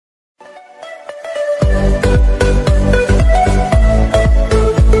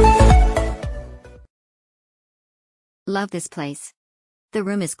Love this place. The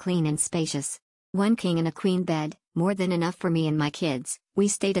room is clean and spacious. One king and a queen bed, more than enough for me and my kids. We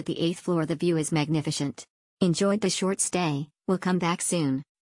stayed at the 8th floor. The view is magnificent. Enjoyed the short stay, we'll come back soon.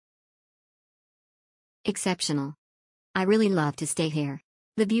 Exceptional. I really love to stay here.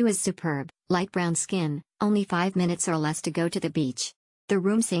 The view is superb, light brown skin, only 5 minutes or less to go to the beach. The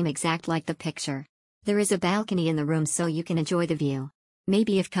room same exact like the picture. There is a balcony in the room so you can enjoy the view.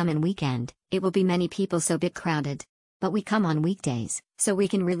 Maybe if come in weekend, it will be many people so bit crowded. But we come on weekdays, so we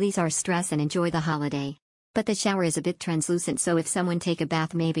can release our stress and enjoy the holiday. But the shower is a bit translucent so if someone take a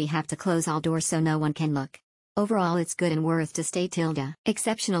bath maybe have to close all doors so no one can look. Overall it's good and worth to stay. Tilda.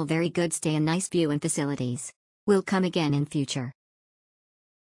 Exceptional, very good stay and nice view and facilities. We'll come again in future.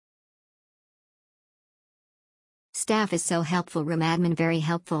 Staff is so helpful. Room admin very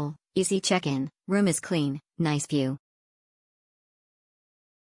helpful, easy check-in, room is clean, nice view.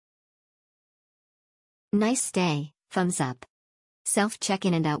 Nice stay, thumbs up.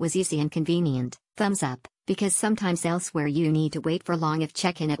 Self-check-in and out was easy and convenient, thumbs up, because sometimes elsewhere you need to wait for long if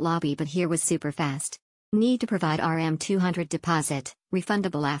check-in at lobby but here was super fast. Need to provide RM200 deposit,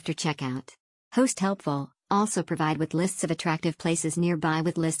 refundable after checkout. Host helpful, also provide with lists of attractive places nearby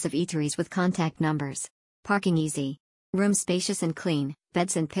with lists of eateries with contact numbers. Parking easy. Room spacious and clean,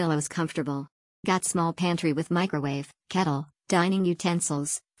 beds and pillows comfortable. Got small pantry with microwave, kettle, dining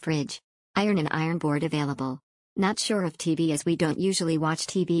utensils, fridge. Iron and iron board available. Not sure of TV as we don't usually watch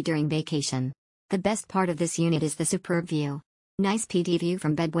TV during vacation. The best part of this unit is the superb view. Nice PD view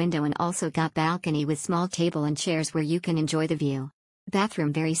from bed window and also got balcony with small table and chairs where you can enjoy the view.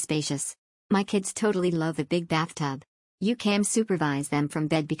 Bathroom very spacious. My kids totally love the big bathtub. You can supervise them from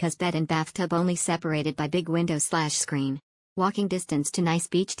bed because bed and bathtub only separated by big window/screen. Walking distance to nice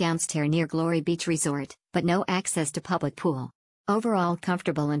beach downstairs near Glory Beach Resort, but no access to public pool. Overall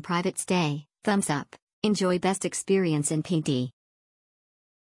comfortable and private stay, thumbs up. Enjoy best experience in PD.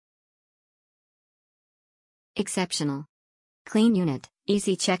 Exceptional. Clean unit,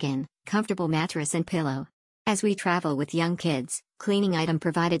 easy check-in, comfortable mattress and pillow. As we travel with young kids, cleaning item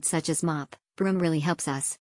provided such as mop, broom really helps us.